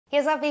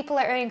Here's how people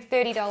are earning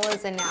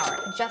 $30 an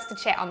hour just to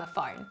chat on the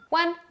phone.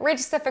 1.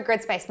 Register for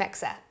Gridspace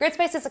Mixer.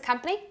 Gridspace is a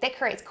company that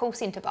creates call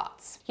center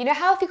bots. You know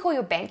how if you call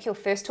your bank, you'll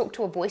first talk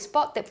to a voice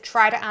bot that will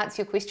try to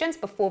answer your questions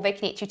before they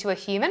connect you to a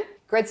human?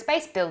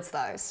 Gridspace builds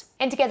those.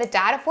 And to gather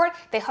data for it,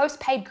 they host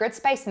paid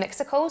Gridspace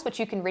Mixer calls, which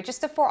you can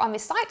register for on their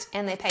site,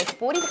 and they pay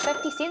 40 to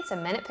 50 cents a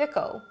minute per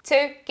call.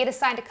 2. Get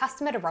assigned a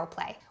customer to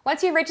roleplay.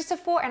 Once you register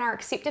for and are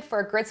accepted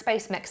for a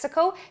Gridspace Mixer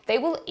call, they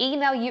will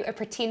email you a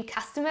pretend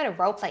customer to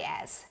roleplay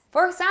as.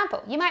 For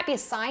example, you might be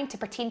assigned to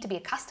pretend to be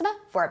a customer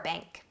for a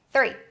bank.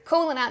 3.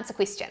 Call and answer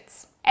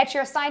questions. At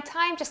your assigned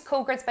time, just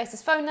call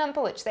Gridspace's phone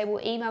number, which they will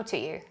email to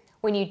you.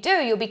 When you do,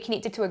 you'll be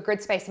connected to a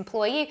Gridspace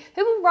employee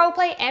who will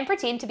roleplay and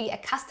pretend to be a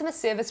customer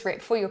service rep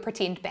for your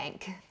pretend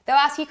bank. They'll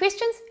ask you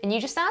questions and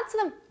you just answer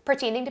them,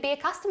 pretending to be a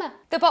customer.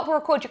 The bot will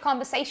record your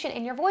conversation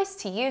in your voice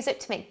to use it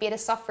to make better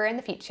software in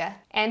the future.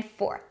 And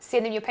 4.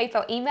 Send them your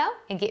PayPal email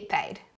and get paid.